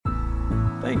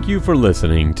Thank you for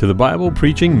listening to the Bible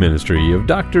preaching ministry of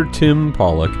Dr. Tim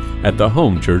Pollock at the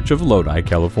Home Church of Lodi,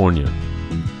 California.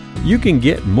 You can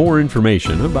get more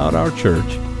information about our church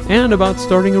and about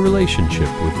starting a relationship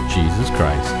with Jesus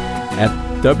Christ at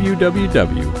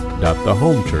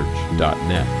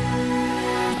www.thehomechurch.net.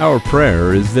 Our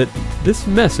prayer is that this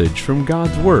message from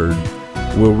God's Word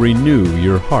will renew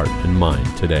your heart and mind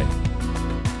today.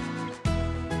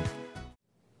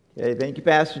 Okay, thank you,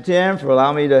 Pastor Tim, for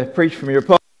allowing me to preach from your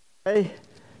pulpit today.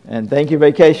 And thank you,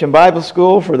 Vacation Bible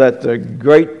School, for that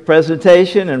great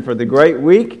presentation and for the great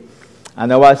week. I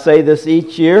know I say this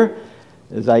each year,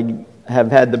 as I have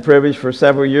had the privilege for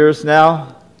several years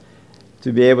now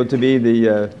to be able to be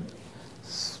the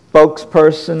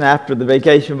spokesperson after the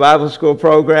Vacation Bible School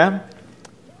program.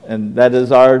 And that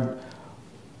is our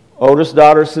oldest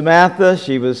daughter, Samantha.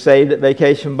 She was saved at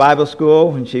Vacation Bible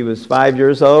School when she was 5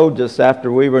 years old, just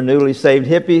after we were newly saved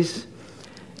hippies.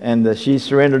 And she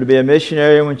surrendered to be a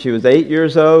missionary when she was 8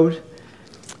 years old.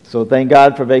 So thank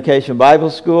God for Vacation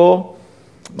Bible School.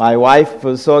 My wife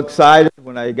was so excited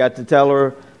when I got to tell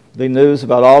her the news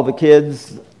about all the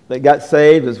kids that got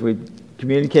saved, as we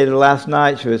communicated last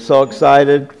night. She was so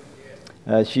excited.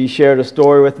 She shared a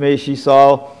story with me. She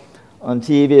saw on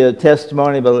TV a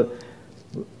testimony about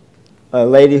a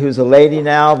lady who's a lady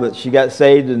now, but she got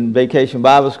saved in Vacation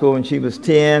Bible School when she was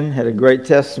 10, had a great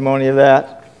testimony of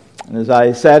that. And as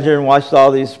I sat here and watched all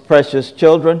these precious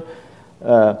children,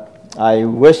 I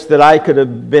wish that I could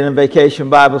have been in Vacation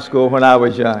Bible School when I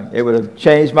was young. It would have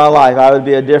changed my life. I would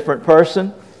be a different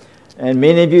person. And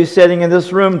many of you sitting in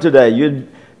this room today, you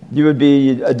would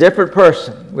be a different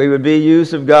person. We would be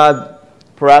used of God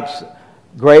perhaps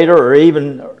greater, or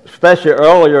even especially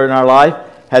earlier in our life,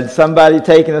 had somebody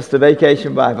taken us to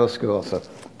Vacation Bible School. So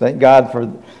thank God for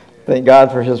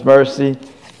His mercy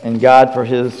and God for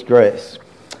His grace.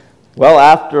 Well,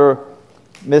 after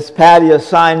Miss Patty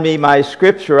assigned me my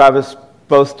scripture, I was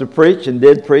supposed to preach and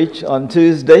did preach on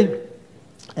Tuesday.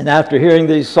 And after hearing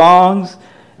these songs,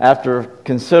 after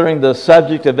considering the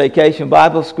subject of Vacation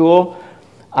Bible School,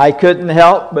 I couldn't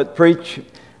help but preach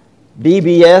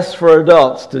VBS for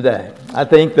Adults today. I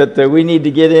think that we need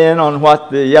to get in on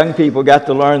what the young people got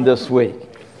to learn this week.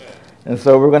 And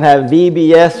so we're going to have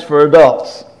VBS for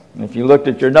Adults. And if you looked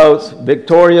at your notes,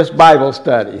 Victorious Bible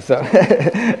Study. So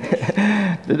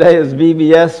today is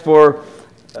VBS for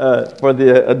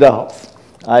the adults.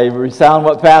 I resound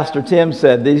what Pastor Tim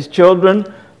said. These children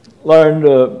learned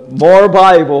more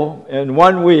Bible in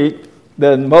 1 week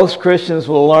than most Christians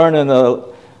will learn in a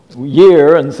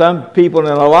year, and some people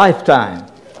in a lifetime.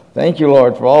 Thank you,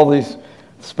 Lord, for all these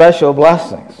special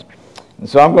blessings. And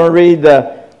so I'm going to read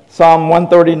Psalm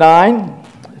 139,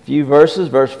 a few verses,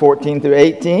 verse 14 through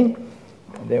 18.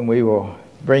 And then we will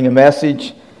bring a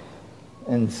message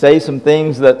and say some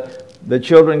things that the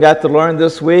children got to learn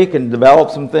this week, and develop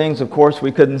some things, of course,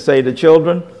 we couldn't say to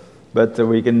children, but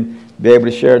we can be able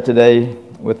to share today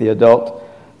with the adult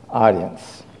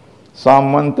audience.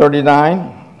 Psalm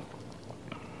 139.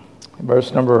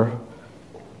 Verse number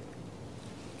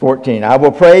 14. I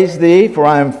will praise thee, for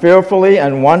I am fearfully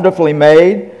and wonderfully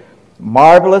made.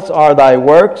 Marvelous are thy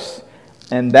works,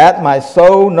 and that my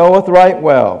soul knoweth right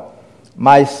well.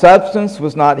 My substance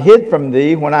was not hid from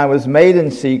thee when I was made in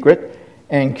secret,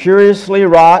 and curiously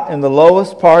wrought in the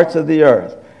lowest parts of the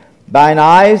earth. Thine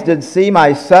eyes did see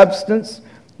my substance,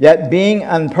 yet being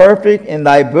unperfect in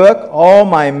thy book all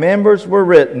my members were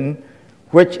written,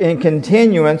 which in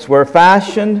continuance were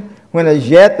fashioned, when as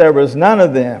yet there was none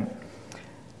of them.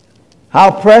 How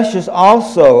precious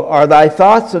also are thy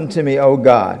thoughts unto me, O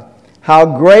God! How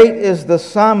great is the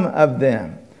sum of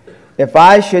them! If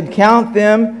I should count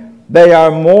them, they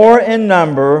are more in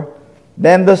number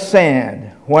than the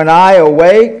sand. When I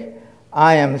awake,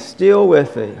 I am still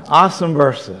with thee. Awesome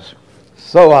verses.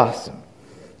 So awesome.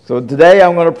 So today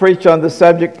I'm going to preach on the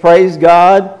subject, Praise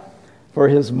God for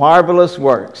His marvelous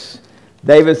works.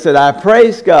 David said, I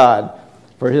praise God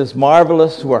for His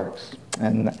marvelous works.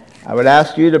 And I would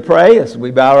ask you to pray as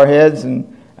we bow our heads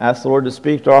and ask the Lord to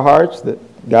speak to our hearts, that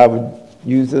God would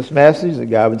use this message, that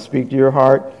God would speak to your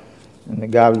heart, and that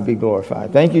God would be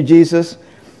glorified. Thank you, Jesus,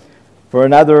 for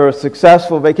another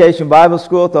successful Vacation Bible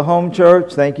School at the Home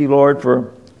Church. Thank you, Lord,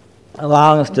 for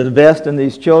allowing us to invest in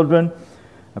these children.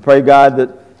 I pray, God,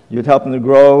 that you'd help them to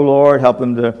grow, Lord, help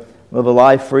them to live a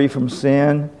life free from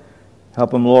sin.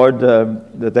 Help them, Lord,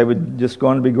 that they would just go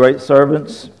on to be great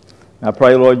servants. I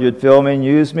pray, Lord, you'd fill me and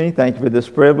use me. Thank you for this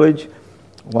privilege.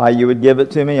 Why you would give it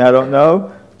to me, I don't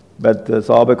know. But it's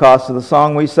all because of the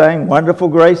song we sang, Wonderful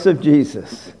Grace of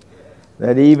Jesus,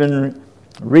 that even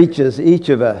reaches each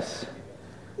of us.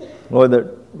 Lord,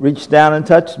 that reached down and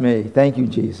touched me. Thank you,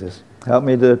 Jesus. Help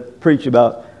me to preach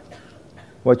about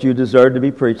what you deserve to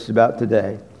be preached about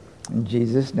today. In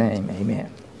Jesus' name,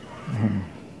 amen.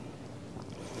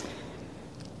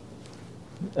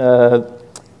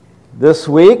 This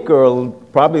week, or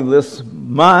probably this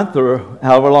month, or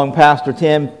however long Pastor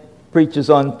Tim preaches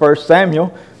on 1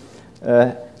 Samuel,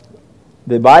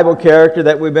 the Bible character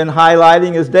that we've been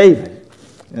highlighting is David.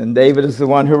 And David is the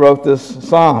one who wrote this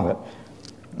psalm.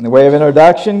 In the way of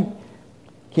introduction,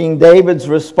 King David's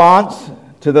response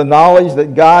to the knowledge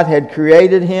that God had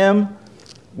created him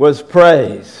was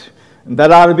praise. And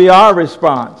that ought to be our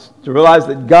response, to realize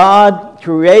that God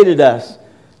created us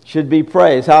should be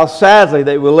praised. How sadly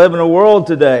that we live in a world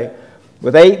today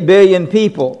with 8 billion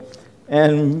people,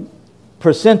 and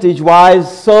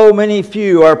percentage-wise, so many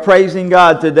few are praising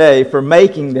God today for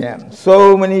making them.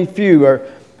 So many few are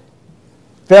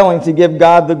failing to give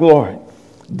God the glory.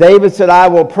 David said, I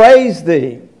will praise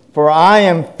thee, for I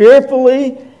am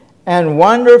fearfully and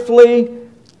wonderfully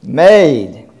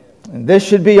made. And this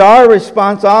should be our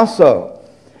response also.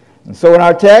 And so in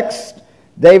our text,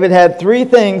 David had 3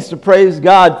 things to praise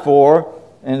God for,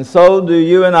 and so do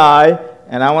you and I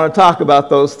want to talk about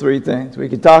those 3 things. We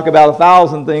could talk about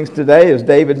 1,000 things today, as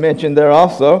David mentioned there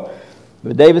also.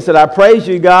 But David said, I praise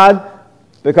you, God,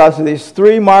 because of these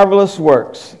 3 marvelous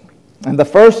works. And the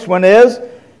first one is,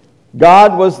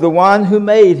 God was the one who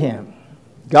made him.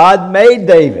 God made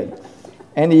David,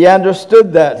 and he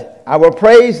understood that. I will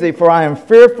praise thee, for I am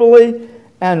fearfully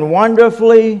and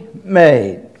wonderfully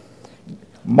made.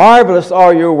 Marvelous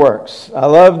are your works. I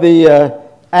love the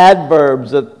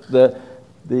adverbs that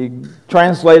the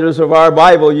translators of our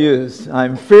Bible use.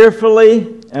 I'm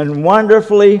fearfully and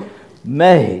wonderfully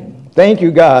made. Thank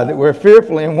you, God, that we're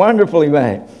fearfully and wonderfully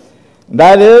made.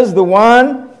 That is the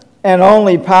one and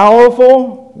only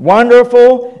powerful,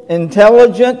 wonderful,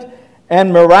 intelligent,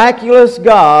 and miraculous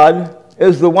God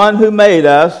is the one who made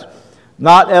us,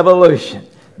 not evolution.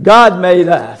 God made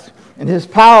us, and His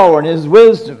power and His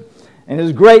wisdom and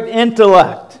His great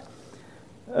intellect.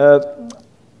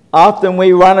 Often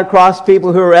we run across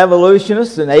people who are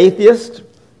evolutionists and atheists,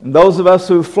 and those of us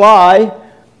who fly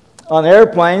on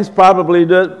airplanes probably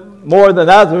do it more than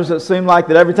others. It seems like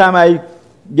that every time I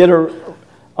get on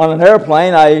an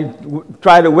airplane, I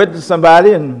try to witness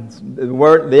somebody, and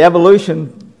the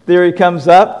evolution theory comes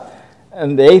up,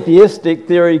 and the atheistic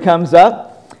theory comes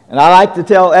up. And I like to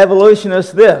tell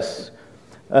evolutionists this.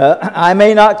 I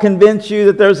may not convince you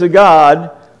that there's a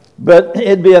God, but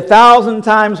it'd be 1,000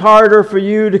 times harder for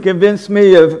you to convince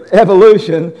me of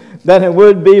evolution than it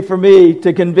would be for me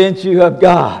to convince you of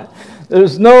God.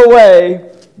 There's no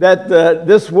way that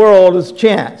this world is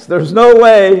chance. There's no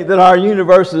way that our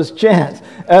universe is chance.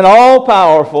 An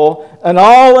all-powerful, an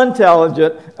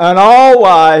all-intelligent, an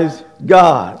all-wise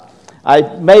God. I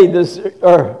made this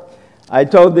earth. I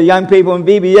told the young people in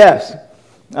VBS,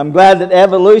 I'm glad that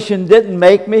evolution didn't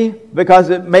make me, because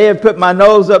it may have put my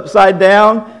nose upside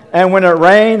down, and when it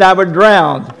rained, I would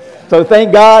drown. So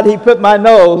thank God He put my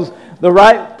nose the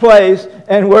right place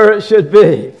and where it should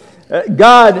be.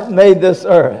 God made this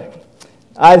earth.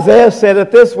 Isaiah said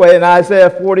it this way in Isaiah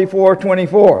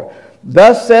 44:24.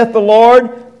 Thus saith the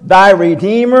Lord, thy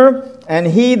Redeemer, and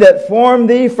He that formed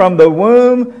thee from the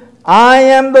womb, I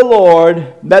am the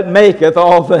Lord that maketh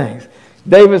all things.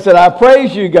 David said, I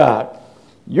praise you, God.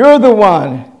 You're the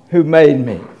one who made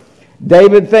me.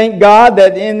 David thanked God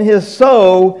that in his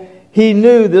soul he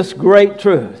knew this great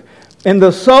truth. In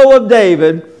the soul of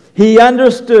David, he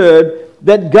understood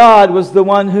that God was the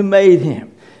one who made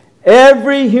him.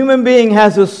 Every human being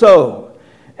has a soul,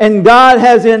 and God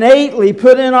has innately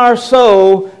put in our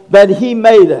soul that He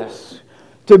made us.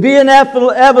 To be an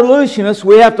evolutionist,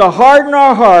 we have to harden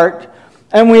our heart,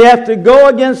 and we have to go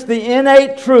against the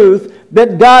innate truth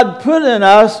that God put in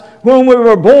us when we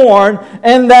were born,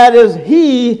 and that is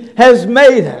He has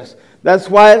made us. That's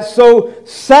why it's so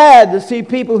sad to see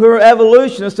people who are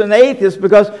evolutionists and atheists,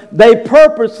 because they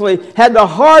purposely had to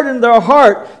harden their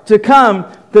heart to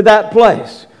come to that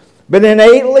place. But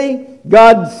innately,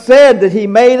 God said that He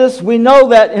made us. We know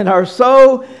that in our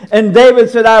soul. And David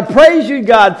said, I praise you,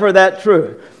 God, for that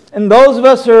truth. And those of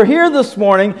us who are here this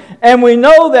morning, and we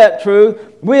know that truth,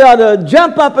 we ought to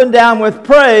jump up and down with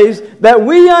praise that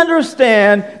we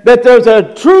understand that there's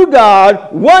a true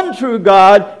God, one true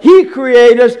God. He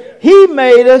created us, He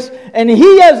made us, and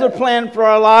He has a plan for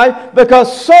our life,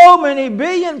 because so many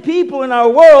billion people in our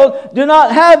world do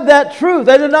not have that truth.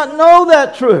 They do not know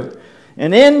that truth.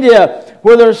 In India,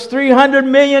 where there's 300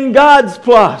 million gods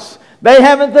plus, they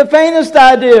haven't the faintest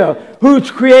idea who's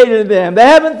created them. They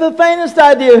haven't the faintest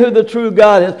idea who the true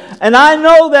God is. And I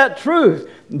know that truth,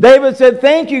 David said,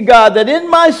 thank you, God, that in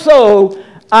my soul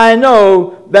I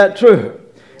know that truth.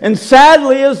 And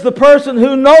sadly is the person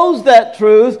who knows that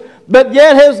truth, but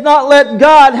yet has not let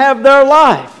God have their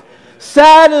life.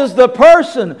 Sad is the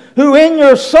person who in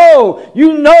your soul,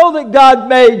 you know that God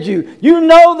made you. You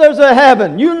know there's a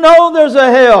heaven. You know there's a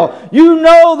hell. You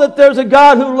know that there's a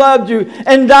God who loved you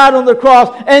and died on the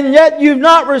cross. And yet you've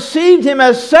not received Him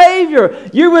as Savior.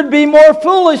 You would be more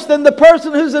foolish than the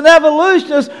person who's an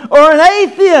evolutionist or an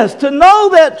atheist to know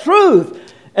that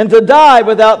truth and to die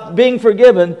without being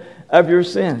forgiven of your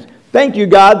sins. Thank you,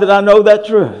 God, that I know that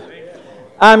truth.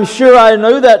 I'm sure I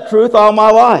knew that truth all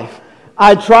my life.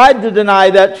 I tried to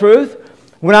deny that truth.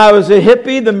 When I was a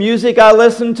hippie, the music I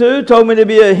listened to told me to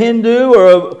be a Hindu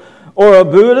or a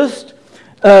Buddhist.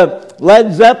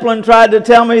 Led Zeppelin tried to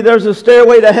tell me there's a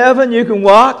stairway to heaven you can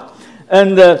walk.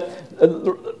 And the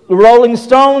Rolling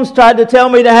Stones tried to tell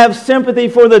me to have sympathy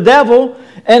for the devil.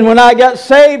 And when I got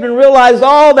saved and realized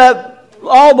all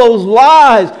those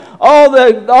lies, all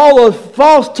the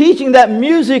false teaching that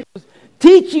music was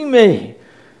teaching me.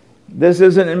 This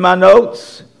isn't in my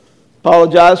notes.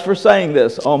 Apologize for saying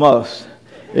this almost.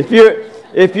 If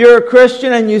you're a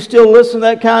Christian and you still listen to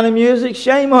that kind of music,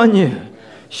 shame on you.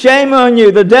 Shame on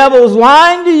you. The devil's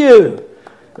lying to you.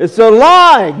 It's a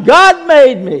lie. God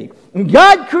made me.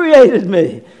 God created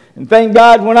me. And thank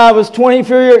God when I was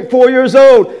 24 years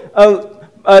old,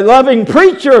 a loving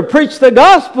preacher preached the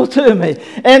gospel to me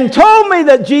and told me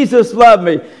that Jesus loved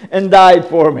me and died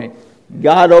for me.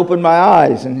 God opened my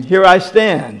eyes, and here I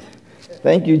stand.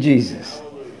 Thank you, Jesus.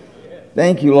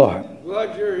 Thank you, Lord.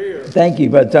 Glad you're here. Thank you,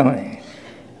 Brother Tony.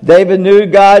 David knew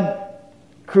God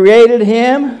created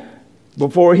him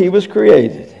before he was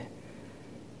created.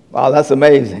 Wow, that's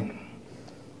amazing.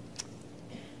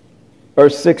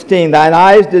 Verse 16, thine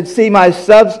eyes did see my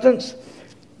substance,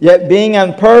 yet being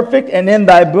imperfect, and in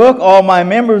thy book all my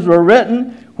members were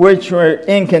written, which were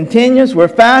in continuance, were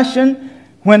fashioned,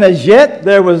 when as yet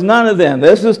there was none of them.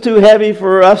 This is too heavy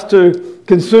for us to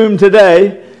consume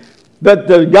today. But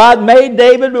God made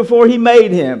David before He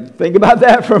made him. Think about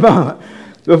that for a moment.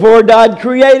 Before God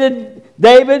created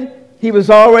David, he was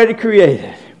already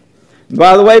created. And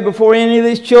by the way, before any of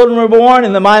these children were born,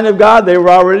 in the mind of God, they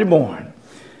were already born.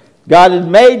 God had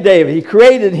made David. He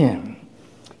created him.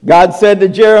 God said to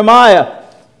Jeremiah,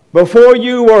 before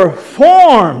you were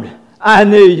formed, I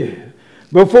knew you.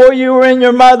 Before you were in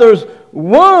your mother's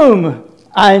womb,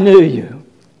 I knew you.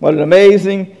 What an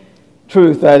amazing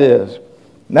truth that is.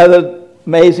 Another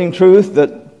amazing truth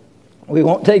that we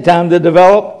won't take time to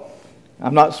develop.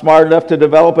 I'm not smart enough to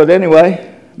develop it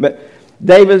anyway. But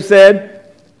David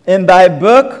said, in thy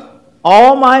book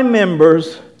all my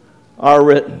members are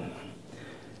written.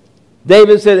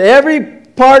 David said, every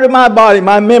part of my body,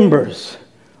 my members,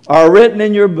 are written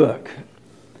in your book.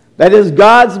 That is,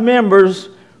 God's members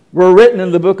were written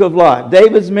in the book of life.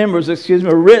 David's members,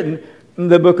 were written in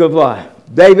the book of life.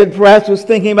 David perhaps was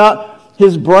thinking about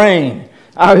his brain.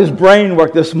 How his brain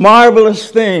worked, this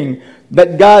marvelous thing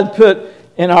that God put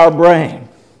in our brain.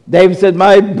 David said,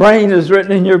 my brain is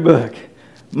written in your book.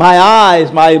 My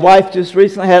eyes, my wife just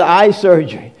recently had eye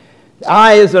surgery. The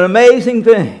eye is an amazing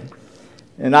thing.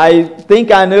 And I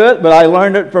think I knew it, but I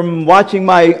learned it from watching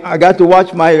I got to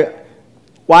watch my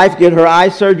wife get her eye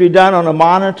surgery done on a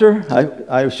monitor.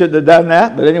 I shouldn't have done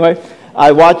that, but anyway,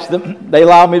 I watched them. They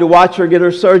allowed me to watch her get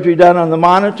her surgery done on the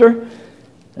monitor.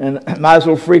 And I might as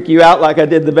well freak you out like I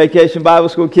did the Vacation Bible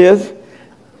School kids.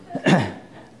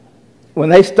 When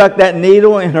they stuck that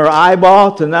needle in her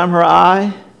eyeball to numb her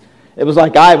eye, it was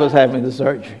like I was having the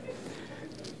surgery.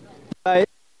 I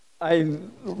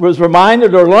was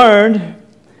reminded or learned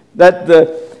that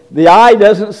the eye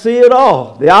doesn't see at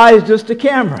all. The eye is just a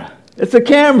camera. It's a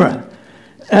camera.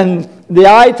 And the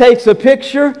eye takes a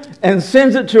picture and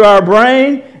sends it to our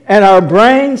brain, and our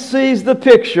brain sees the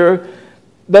picture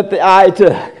that the eye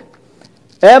took.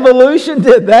 Evolution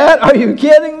did that? Are you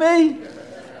kidding me?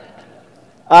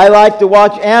 I like to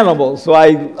watch animals. So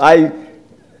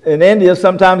in India,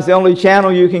 sometimes the only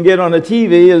channel you can get on the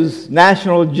TV is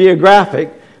National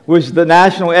Geographic, which is the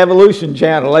National Evolution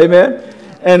Channel. Amen?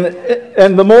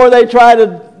 And the more they try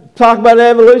to talk about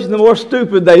evolution, the more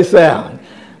stupid they sound.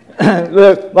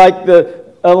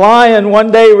 A lion one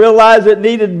day realized it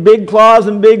needed big claws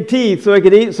and big teeth so it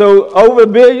could eat. So over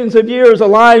billions of years, a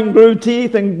lion grew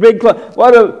teeth and big claws.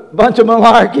 What a bunch of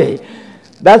malarkey.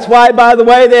 That's why, by the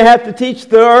way, they have to teach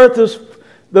the earth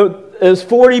is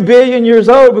 40 billion years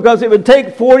old, because it would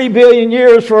take 40 billion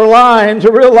years for a lion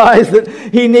to realize that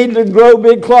he needed to grow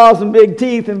big claws and big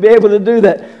teeth and be able to do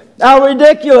that. How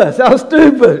ridiculous. How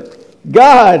stupid.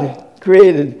 God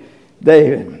created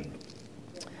David.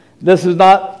 This is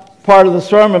not part of the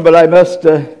sermon, but I must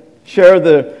share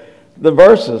the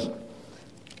verses.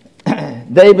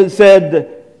 David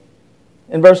said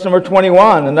in verse number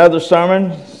 21, another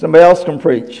sermon somebody else can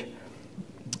preach.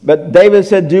 But David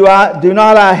said, Do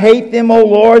not I hate them, O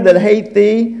Lord, that hate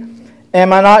thee?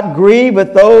 Am I not grieved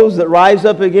with those that rise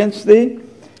up against thee?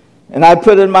 And I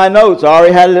put in my notes, I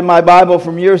already had it in my Bible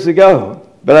from years ago,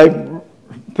 but I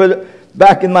put it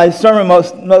back in my sermon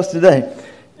most today.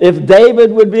 If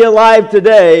David would be alive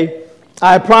today,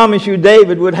 I promise you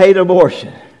David would hate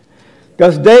abortion.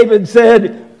 Because David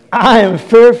said, I am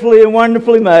fearfully and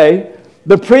wonderfully made.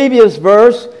 The previous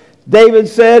verse, David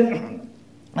said,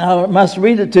 I must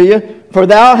read it to you. For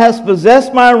thou hast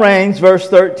possessed my reins, verse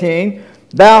 13.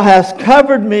 Thou hast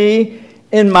covered me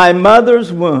in my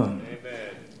mother's womb.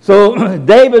 So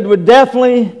David would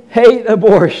definitely hate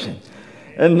abortion.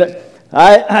 And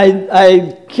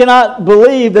I cannot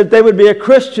believe that there would be a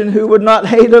Christian who would not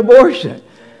hate abortion.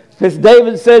 Because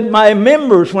David said, my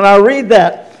members, when I read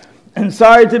that, and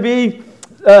sorry to be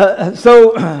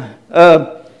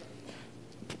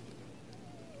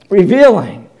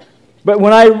revealing, but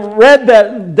when I read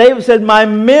that, David said, my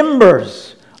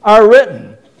members are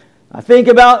written. I think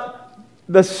about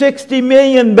the 60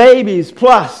 million babies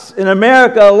plus in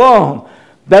America alone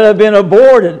that have been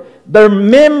aborted, their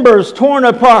members torn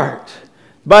apart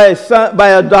by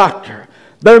a doctor,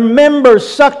 their members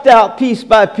sucked out piece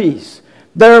by piece,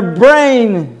 their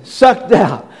brain sucked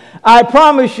out. I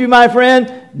promise you, my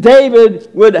friend, David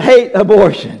would hate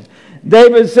abortion.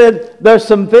 David said there's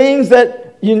some things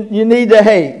that you need to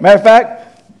hate. Matter of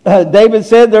fact, David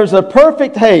said there's a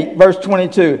perfect hate, verse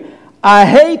 22. I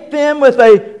hate them with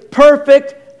a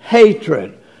perfect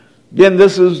hatred. Again,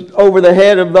 this is over the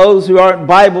head of those who aren't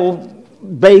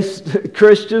Bible-based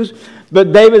Christians.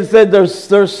 But David said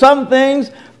there's some things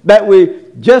that we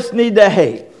just need to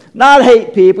hate. Not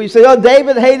hate people. You say, oh,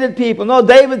 David hated people. No,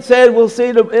 David said, we'll see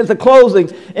at the closing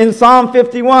in Psalm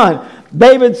 51.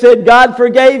 David said, God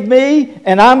forgave me,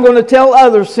 and I'm going to tell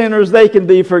other sinners they can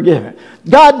be forgiven.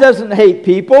 God doesn't hate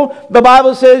people. The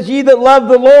Bible says, ye that love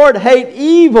the Lord hate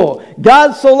evil.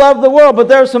 God so loved the world. But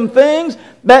there are some things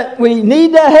that we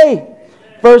need to hate.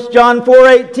 1 John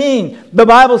 4:18, the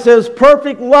Bible says,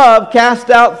 perfect love casts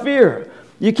out fear.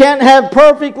 You can't have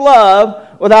perfect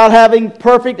love without having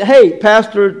perfect hate.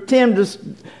 Pastor Tim just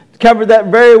covered that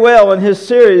very well in his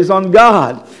series on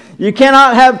God. You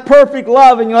cannot have perfect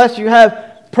love unless you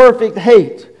have perfect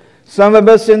hate. Some of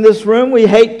us in this room, we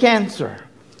hate cancer.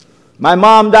 My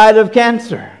mom died of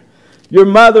cancer. Your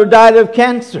mother died of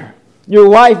cancer. Your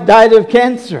wife died of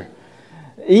cancer.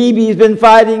 Evie's been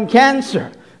fighting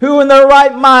cancer. Who in their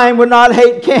right mind would not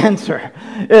hate cancer?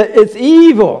 It's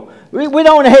evil. We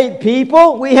don't hate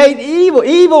people. We hate evil.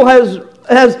 Evil has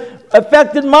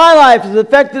affected my life. Has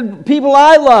affected people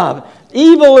I love.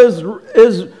 Evil is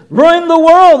ruined the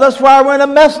world. That's why we're in a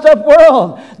messed up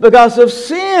world, because of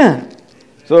sin.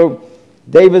 So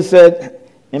David said,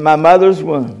 in my mother's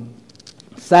womb.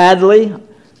 Sadly,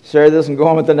 share this and go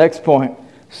on with the next point.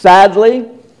 Sadly,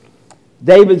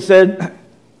 David said,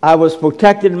 I was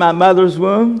protected in my mother's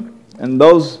womb. And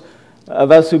those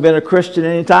of us who've been a Christian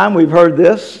any time, we've heard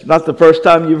this. Not the first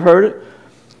time you've heard it.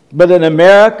 But in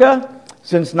America,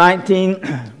 for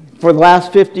the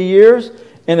last 50 years,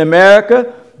 in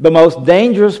America, the most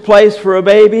dangerous place for a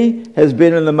baby has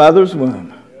been in the mother's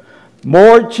womb.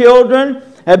 More children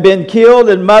have been killed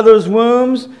in mothers'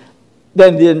 wombs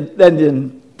than the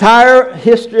entire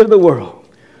history of the world.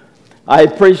 I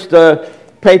preached a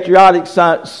patriotic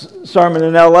sermon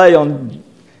in L.A. on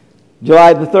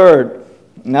July the 3rd.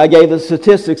 And I gave the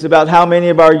statistics about how many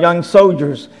of our young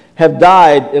soldiers have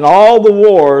died in all the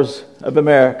wars of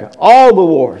America. All the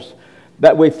wars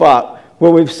that we fought,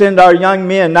 where we've sent our young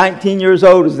men, 19 years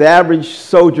old is the average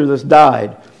soldier that's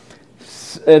died.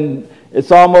 And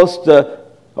it's almost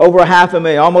over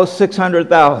 500,000, almost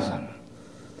 600,000.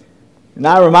 And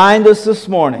I remind us this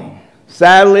morning,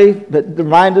 sadly, but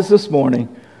remind us this morning,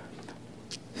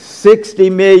 60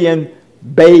 million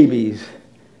babies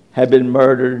have been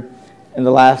murdered in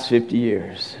the last 50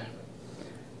 years.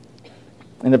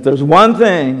 And if there's one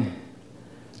thing,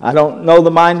 I don't know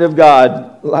the mind of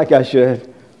God like I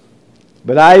should,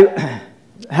 but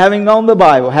having known the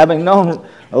Bible, having known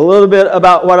a little bit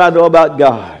about what I know about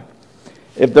God,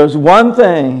 if there's one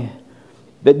thing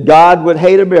that God would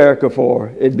hate America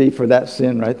for, it'd be for that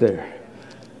sin right there.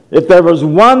 If there was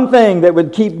one thing that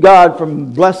would keep God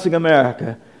from blessing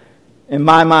America, in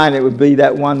my mind it would be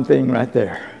that one thing right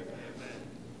there.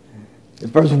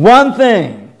 If there's one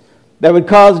thing that would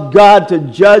cause God to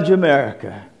judge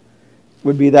America, it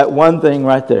would be that one thing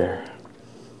right there.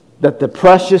 That the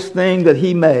precious thing that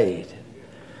He made,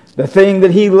 The thing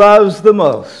that he loves the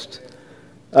most,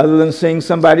 other than seeing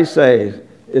somebody saved,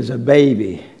 is a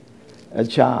baby, a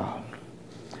child.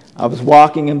 I was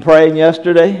walking and praying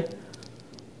yesterday.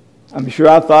 I'm sure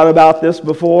I've thought about this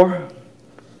before,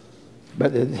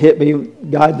 but it hit me.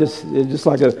 God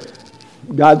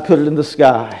God put it in the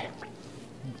sky.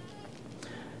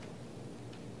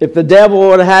 If the devil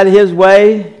would have had his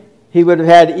way, he would have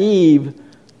had Eve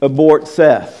abort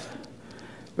Seth.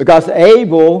 Because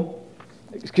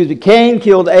Cain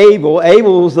killed Abel.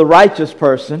 Abel was the righteous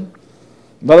person.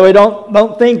 By the way,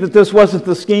 don't think that this wasn't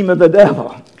the scheme of the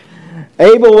devil.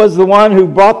 Abel was the one who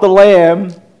brought the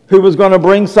lamb, who was going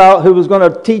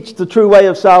to teach the true way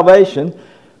of salvation.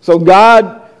 So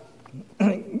God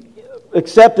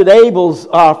accepted Abel's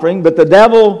offering, but the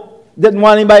devil didn't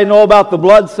want anybody to know about the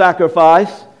blood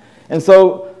sacrifice. And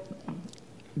so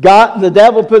the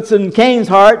devil puts in Cain's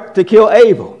heart to kill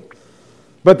Abel.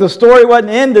 But the story wasn't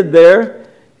ended there.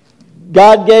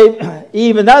 God gave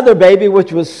Eve another baby,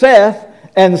 which was Seth,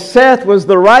 and Seth was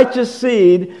the righteous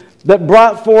seed that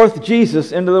brought forth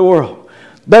Jesus into the world.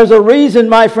 There's a reason,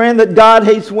 my friend, that God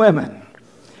hates women.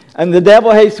 And the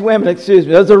devil hates women,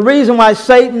 There's a reason why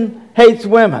Satan hates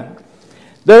women.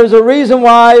 There's a reason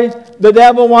why the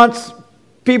devil wants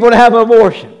people to have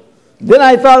abortion. Then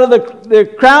I thought of the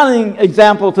crowning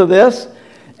example to this,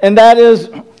 and that is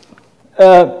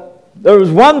there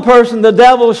was one person the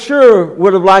devil sure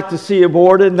would have liked to see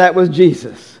aborted, and that was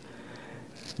Jesus.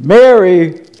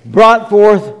 Mary brought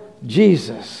forth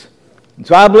Jesus. And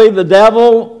so I believe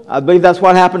that's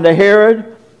what happened to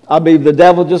Herod. I believe the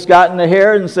devil just got into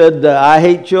Herod and said, I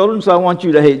hate children, so I want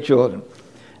you to hate children.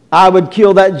 I would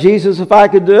kill that Jesus if I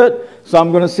could do it, so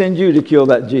I'm going to send you to kill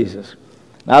that Jesus.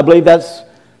 And I believe that's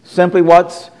simply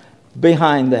what's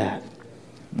behind that.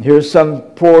 Here's some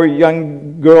poor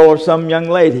young girl or some young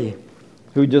lady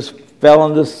who just fell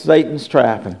into Satan's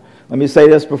trap. And let me say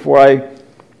this before I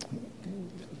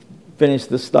finish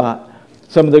this thought.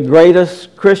 Some of the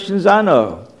greatest Christians I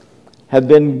know have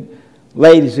been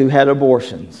ladies who had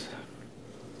abortions.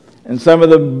 And some of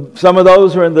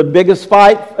those who are in the biggest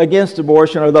fight against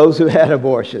abortion are those who had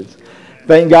abortions.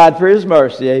 Thank God for His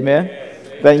mercy, amen.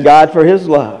 Thank God for His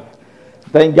love.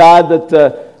 Thank God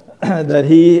that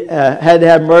He had to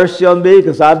have mercy on me,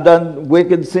 because I've done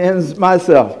wicked sins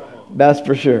myself. That's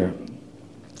for sure.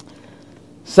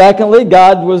 Secondly,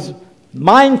 God was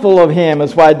mindful of him.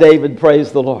 That's why David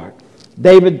praised the Lord.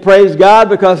 David praised God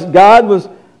because God was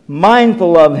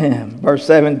mindful of him. Verse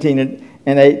 17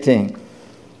 and 18.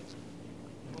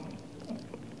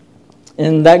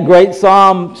 In that great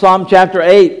Psalm chapter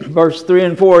 8, verse 3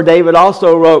 and 4, David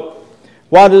also wrote,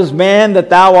 "What is man that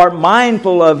thou art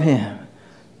mindful of him?"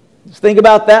 Just think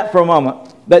about that for a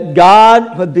moment. That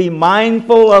God would be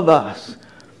mindful of us.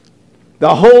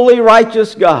 The holy,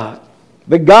 righteous God,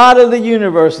 the God of the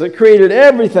universe that created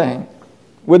everything,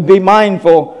 would be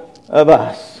mindful of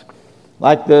us.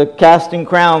 Like the Casting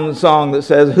Crowns song that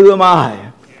says, "Who am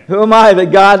I? Who am I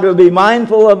that God would be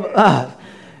mindful of us?"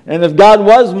 And if God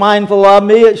was mindful of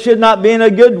me, it should not be in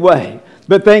a good way.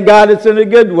 But thank God it's in a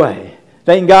good way.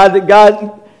 Thank God that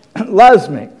God loves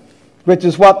me, which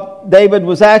is what David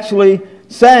was actually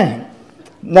saying.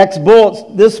 Next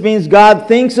bullet, this means God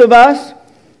thinks of us,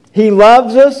 He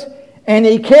loves us, and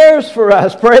He cares for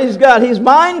us. Praise God. He's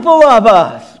mindful of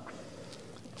us.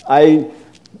 I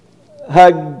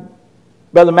hugged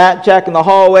Brother Matt Check in the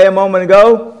hallway a moment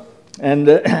ago,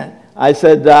 and I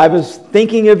said, I was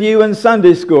thinking of you in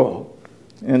Sunday school.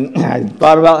 And I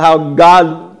thought about how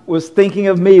God was thinking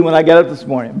of me when I got up this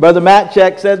morning. Brother Matt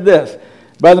Check said this.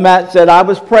 Brother Matt said, I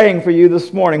was praying for you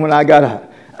this morning when I got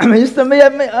up. I mean, it's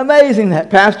amazing that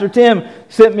Pastor Tim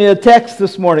sent me a text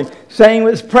this morning saying he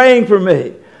was praying for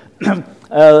me.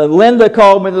 Linda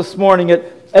called me this morning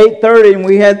at 8:30 and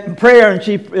we had prayer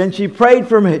and she prayed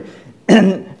for me.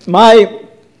 And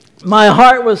my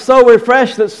heart was so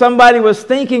refreshed that somebody was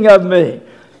thinking of me.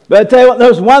 But I tell you what,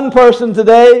 there's one person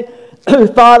today who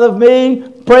thought of me.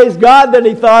 Praise God that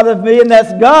He thought of me, and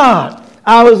that's God.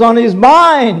 I was on His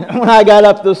mind when I got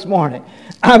up this morning.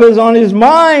 I was on His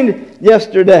mind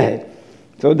yesterday.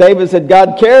 So David said,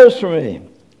 God cares for me.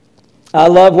 I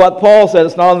love what Paul said.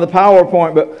 It's not on the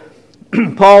PowerPoint,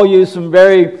 but Paul used some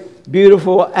very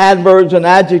beautiful adverbs and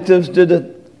adjectives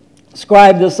to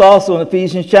describe this also in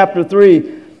Ephesians chapter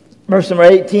 3, verse number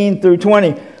 18 through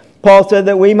 20. Paul said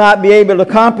that we might be able to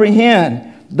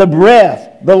comprehend the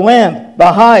breadth, the length,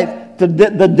 the height, the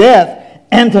depth,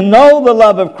 and to know the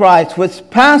love of Christ, which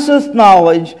passeth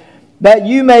knowledge, that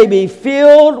you may be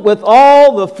filled with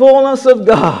all the fullness of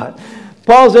God.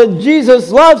 Paul said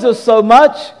Jesus loves us so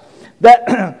much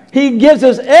that He gives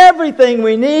us everything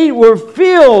we need. We're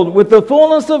filled with the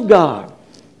fullness of God.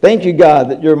 Thank you, God,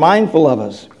 that you're mindful of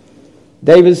us.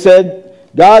 David said,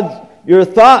 God, your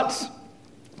thoughts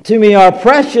to me are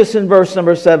precious in verse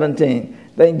number 17.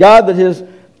 Thank God that His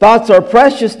thoughts are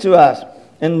precious to us.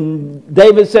 And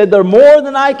David said, they're more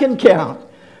than I can count.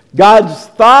 God's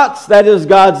thoughts, that is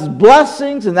God's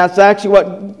blessings, and that's actually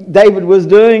what David was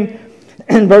doing.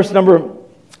 In verse number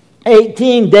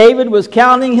 18, David was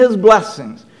counting his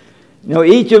blessings. You know,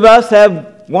 each of us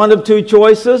have one of two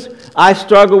choices. I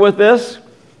struggle with this.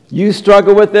 You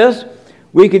struggle with this.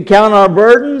 We could count our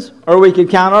burdens or we could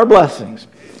count our blessings.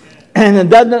 And it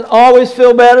doesn't always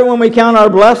feel better when we count our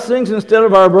blessings instead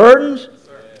of our burdens.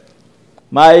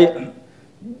 My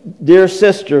dear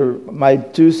sister, my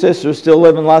two sisters still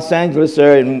live in Los Angeles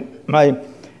area, and my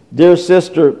dear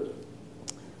sister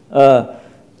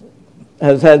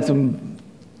has had some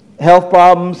health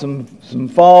problems, some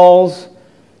falls.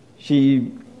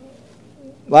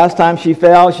 Last time she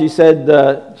fell, she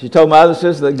said, she told my other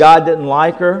sister that God didn't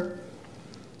like her.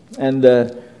 And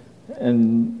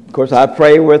of course, I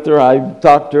pray with her. I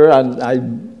talk to her. I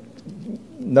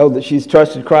know that she's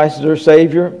trusted Christ as her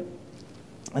Savior.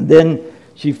 And then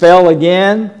she fell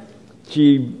again.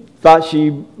 She thought she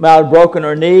might have broken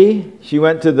her knee. She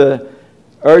went to the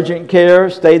urgent care,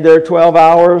 stayed there 12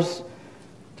 hours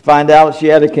to find out she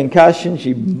had a concussion.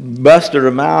 She busted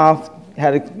her mouth,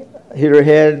 hit her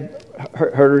head,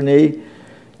 hurt her knee.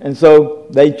 And so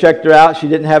they checked her out. She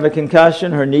didn't have a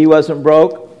concussion. Her knee wasn't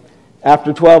broke.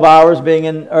 After 12 hours being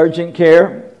in urgent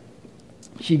care,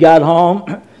 she got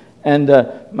home, and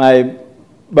my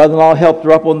brother-in-law helped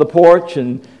her up on the porch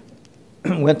and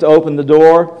went to open the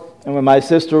door. And when my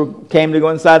sister came to go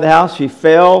inside the house, she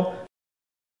fell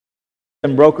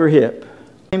and broke her hip.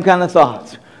 Same kind of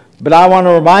thoughts. But I want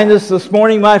to remind us this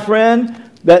morning, my friend,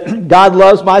 that God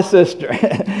loves my sister,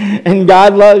 and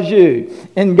God loves you,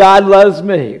 and God loves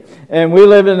me. And we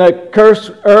live in a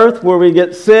cursed earth where we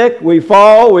get sick, we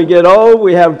fall, we get old,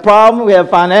 we have problems, we have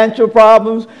financial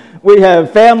problems, we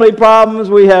have family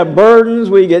problems, we have burdens,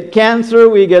 we get cancer,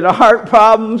 we get heart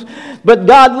problems. But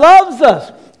God loves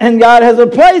us, and God has a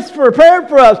place prepared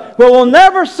for us where we'll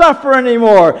never suffer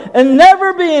anymore and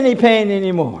never be any pain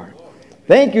anymore.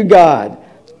 Thank you, God,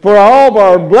 for all of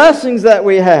our blessings that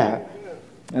we have.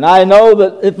 And I know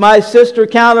that if my sister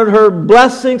counted her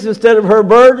blessings instead of her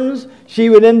burdens, she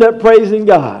would end up praising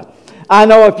God. I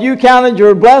know if you counted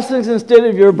your blessings instead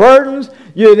of your burdens,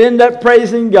 you'd end up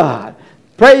praising God.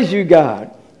 Praise you,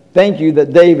 God. Thank you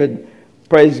that David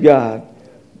praised God.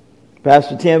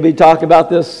 Pastor Tim, we talk about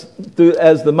this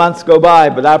as the months go by,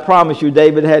 but I promise you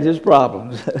David had his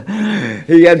problems.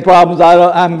 He had problems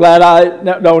I'm glad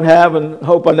I don't have and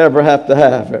hope I never have to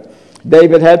have.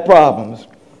 David had problems.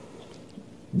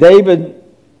 David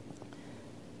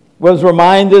was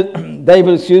reminded,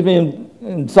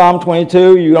 in Psalm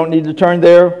 22, you don't need to turn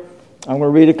there. I'm going to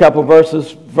read a couple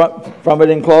verses from it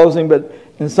in closing, but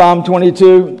in Psalm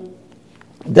 22,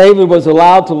 David was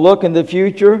allowed to look in the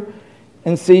future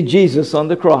and see Jesus on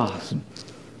the cross.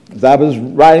 As I was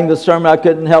writing the sermon, I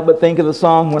couldn't help but think of the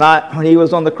song, when he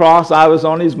was on the cross, I was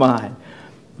on his mind.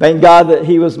 Thank God that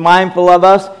he was mindful of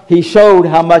us. He showed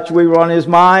how much we were on his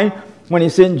mind when he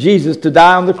sent Jesus to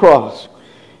die on the cross.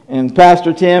 And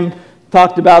Pastor Tim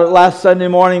talked about it last Sunday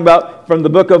morning from the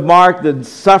book of Mark, the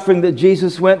suffering that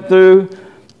Jesus went through,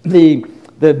 the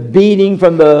beating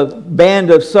from the band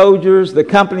of soldiers, the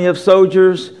company of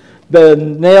soldiers, the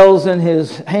nails in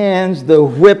his hands, the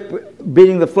whip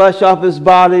beating the flesh off his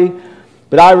body.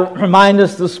 But I remind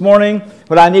us this morning,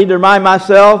 what I need to remind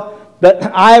myself, that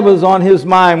I was on his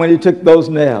mind when he took those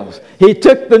nails. He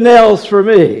took the nails for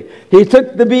me. He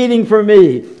took the beating for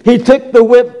me. He took the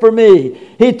whip for me.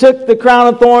 He took the crown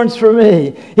of thorns for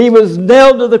me. He was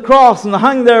nailed to the cross and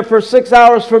hung there for 6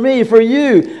 hours for me, for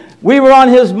you. We were on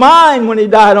his mind when he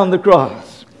died on the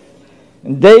cross.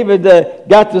 And David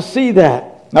got to see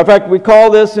that. Matter of fact, we call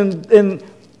this in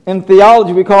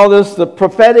theology, we call this the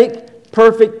prophetic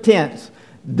perfect tense.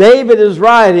 David is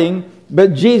writing,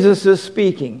 but Jesus is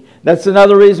speaking. That's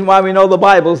another reason why we know the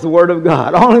Bible is the Word of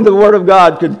God. Only the Word of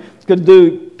God could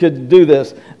do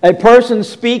this. A person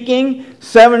speaking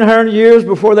 700 years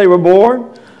before they were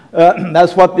born.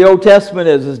 That's what the Old Testament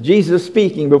is Jesus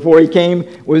speaking before he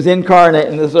was incarnate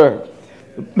in this earth.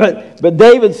 But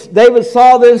David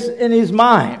saw this in his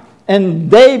mind,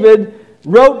 and David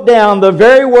wrote down the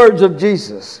very words of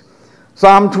Jesus.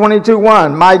 Psalm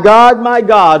 22:1, my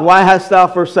God, why hast thou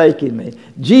forsaken me?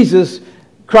 Jesus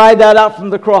cried that out from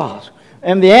the cross.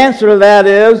 And the answer to that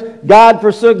is, God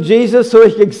forsook Jesus so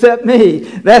He could accept me.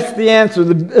 That's the answer.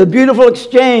 The beautiful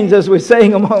exchange, as we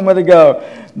sang a moment ago.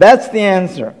 That's the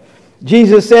answer.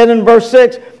 Jesus said in verse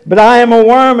 6, "But I am a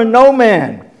worm and no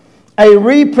man, a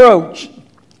reproach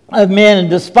of men and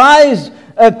despised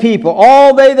of people.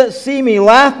 All they that see me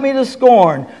laugh me to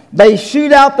scorn. They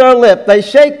shoot out their lip, they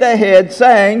shake their head,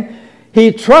 saying,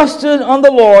 He trusted on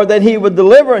the Lord that He would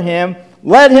deliver him.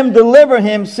 Let Him deliver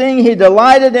him, seeing He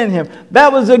delighted in him."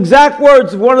 That was the exact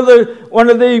words of one of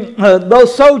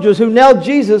those soldiers who nailed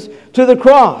Jesus to the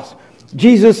cross.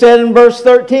 Jesus said in verse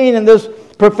 13, in this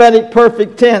prophetic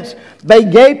perfect tense, "They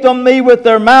gaped on me with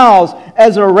their mouths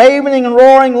as a ravening and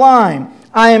roaring lion.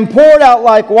 I am poured out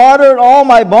like water, and all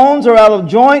my bones are out of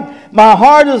joint. My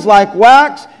heart is like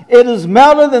wax. It is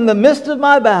melted in the midst of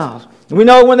my bowels." We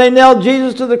know when they nailed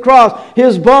Jesus to the cross,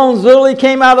 His bones literally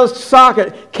came out of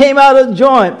socket, came out of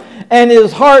joint, and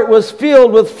His heart was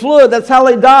filled with fluid. That's how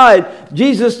He died.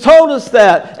 Jesus told us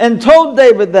that and told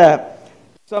David that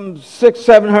some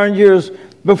 600-700 years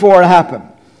before it happened.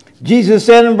 Jesus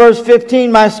said in verse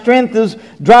 15, "My strength is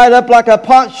dried up like a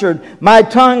potsherd. My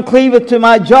tongue cleaveth to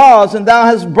my jaws, and Thou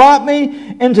hast brought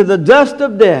me into the dust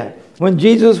of death." When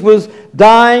Jesus was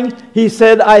dying, He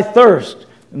said, "I thirst."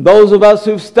 And those of us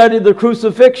who've studied the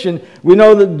crucifixion, we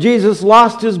know that Jesus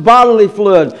lost His bodily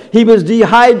fluid. He was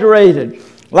dehydrated.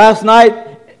 Last night,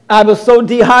 I was so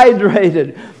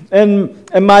dehydrated. And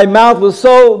my mouth was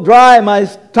so dry, my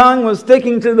tongue was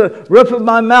sticking to the roof of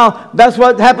my mouth. That's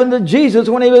what happened to Jesus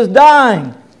when He was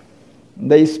dying.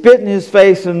 They spit in His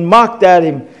face and mocked at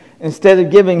Him instead of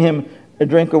giving Him a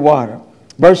drink of water.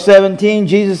 Verse 17,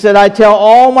 Jesus said, "I tell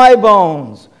all my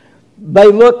bones, they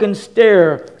look and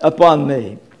stare upon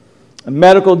me." A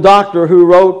medical doctor who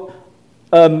wrote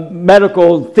a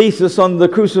medical thesis on the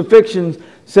crucifixion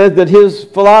said that his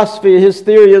philosophy, his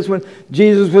theory is when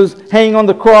Jesus was hanging on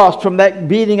the cross from that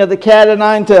beating of the cat o'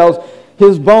 nine tails,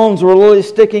 His bones were literally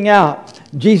sticking out.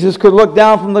 Jesus could look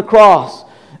down from the cross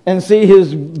and see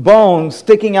His bones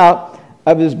sticking out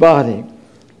of His body.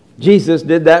 Jesus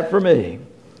did that for me.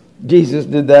 Jesus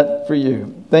did that for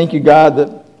you. Thank you, God,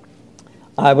 that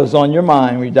I was on your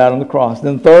mind when you died on the cross.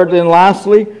 Then thirdly and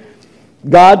lastly,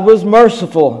 God was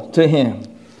merciful to him.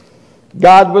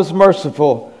 God was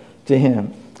merciful to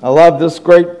him. I love this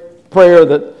great prayer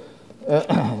that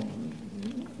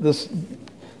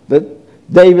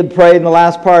David prayed in the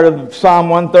last part of Psalm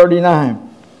 139.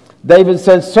 David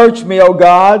said, "Search me, O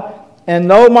God, and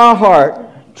know my heart.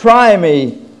 Try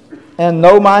me and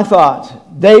know my thoughts."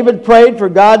 David prayed for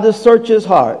God to search his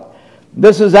heart.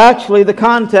 This is actually the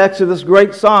context of this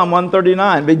great Psalm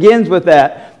 139. It begins with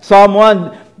that. Psalm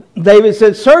 1, David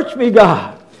said, "Search me,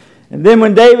 God." And then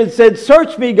when David said,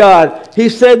 "Search me, God," he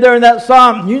said there in that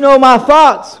psalm, "You know my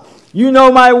thoughts. You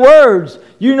know my words.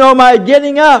 You know my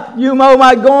getting up. You know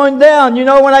my going down. You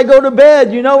know when I go to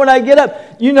bed. You know when I get up.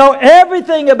 You know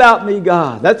everything about me,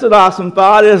 God." That's an awesome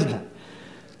thought, isn't it?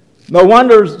 No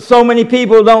wonder so many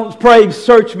people don't pray,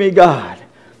 "Search me, God."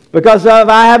 Because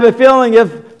I have a feeling if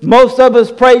most of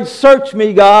us prayed, "Search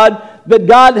me, God," that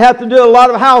God would have to do a lot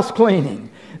of house cleaning.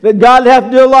 That God would have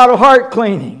to do a lot of heart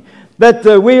cleaning. That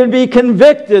we would be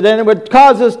convicted and it would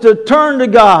cause us to turn to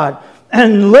God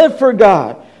and live for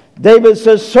God. David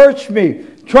says, "Search me,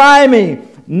 try me,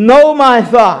 know my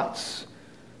thoughts."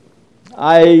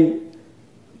 I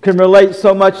can relate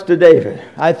so much to David.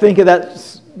 I think of that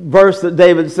verse that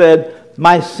David said,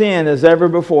 "My sin is ever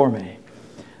before me."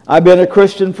 I've been a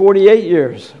Christian 48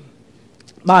 years.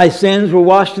 My sins were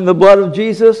washed in the blood of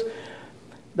Jesus.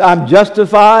 I'm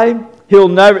justified.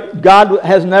 God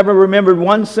has never remembered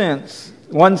one sin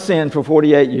for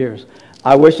 48 years.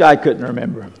 I wish I couldn't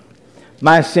remember them.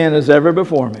 My sin is ever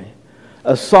before me.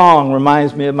 A song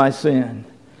reminds me of my sin.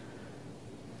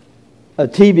 A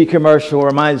TV commercial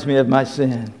reminds me of my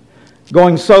sin.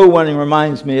 Going soul winning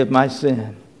reminds me of my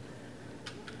sin.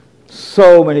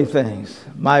 So many things.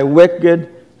 My wicked,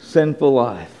 sinful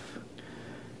life.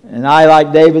 And I,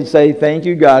 like David, say, "Thank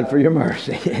you, God, for your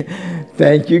mercy."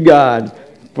 Thank you, God,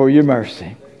 for your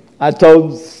mercy. I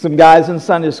told some guys in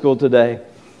Sunday school today,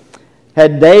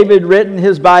 had David written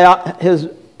his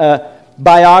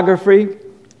biography,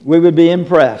 we would be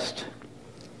impressed.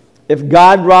 If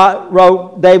God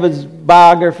wrote David's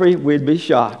biography, we'd be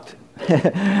shocked.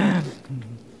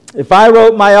 If I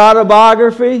wrote my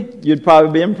autobiography, you'd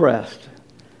probably be impressed.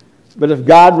 But if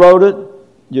God wrote it,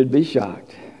 you'd be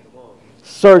shocked.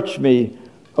 Search me,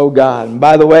 O God. And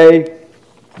by the way,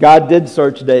 God did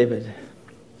search David.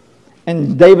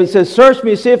 And David says, "Search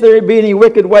me, see if there be any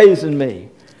wicked ways in me."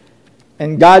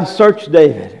 And God searched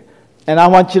David. And I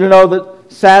want you to know that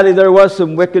sadly there was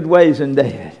some wicked ways in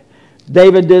David.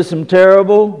 David did some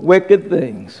terrible, wicked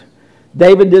things.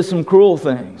 David did some cruel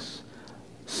things,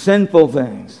 sinful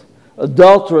things,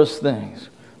 adulterous things,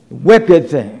 wicked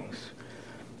things.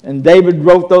 And David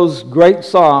wrote those great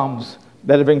psalms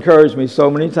that have encouraged me so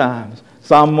many times.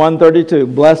 Psalm 132,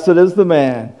 blessed is the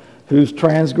man whose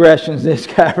transgressions is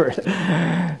covered.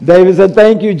 David said,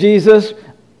 thank you, Jesus.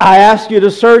 I asked you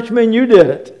to search me and you did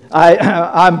it.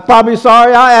 I'm probably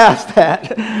sorry I asked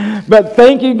that. But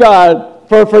thank you, God,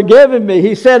 for forgiving me.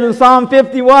 He said in Psalm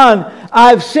 51,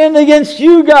 I've sinned against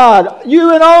you, God,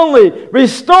 you and only.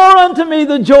 Restore unto me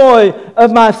the joy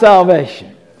of my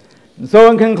salvation. And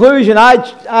so in conclusion, I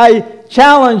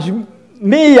challenge you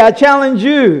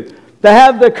to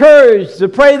have the courage to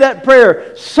pray that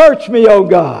prayer. Search me, O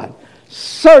God.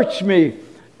 Search me,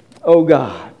 O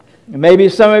God. And maybe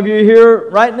some of you here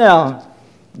right now,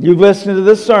 you've listened to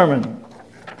this sermon.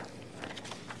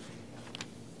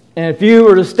 And if you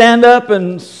were to stand up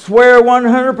and swear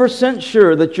 100%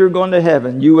 sure that you're going to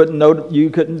heaven, you wouldn't know, you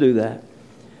couldn't do that.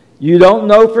 You don't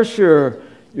know for sure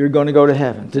you're going to go to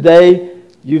heaven. Today,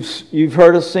 you've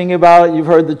heard us sing about it. You've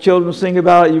heard the children sing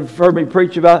about it. You've heard me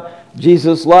preach about it.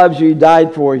 Jesus loves you. He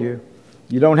died for you.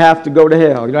 You don't have to go to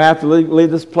hell. You don't have to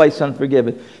leave this place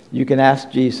unforgiven. You can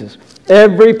ask Jesus.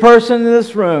 Every person in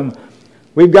this room,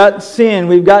 we've got sin.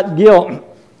 We've got guilt.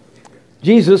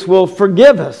 Jesus will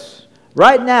forgive us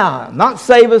right now. Not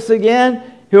save us again.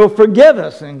 He'll forgive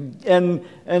us and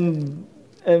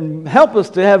help us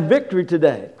to have victory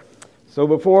today. So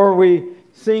before we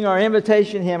sing our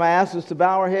invitation hymn, I ask us to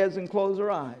bow our heads and close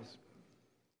our eyes.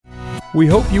 We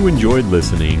hope you enjoyed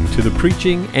listening to the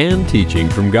preaching and teaching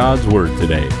from God's Word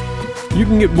today. You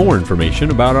can get more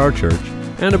information about our church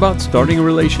and about starting a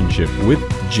relationship with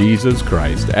Jesus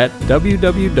Christ at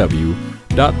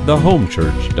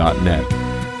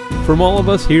www.thehomechurch.net. From all of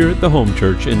us here at the Home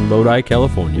Church in Lodi,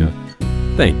 California,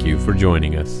 thank you for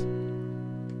joining us.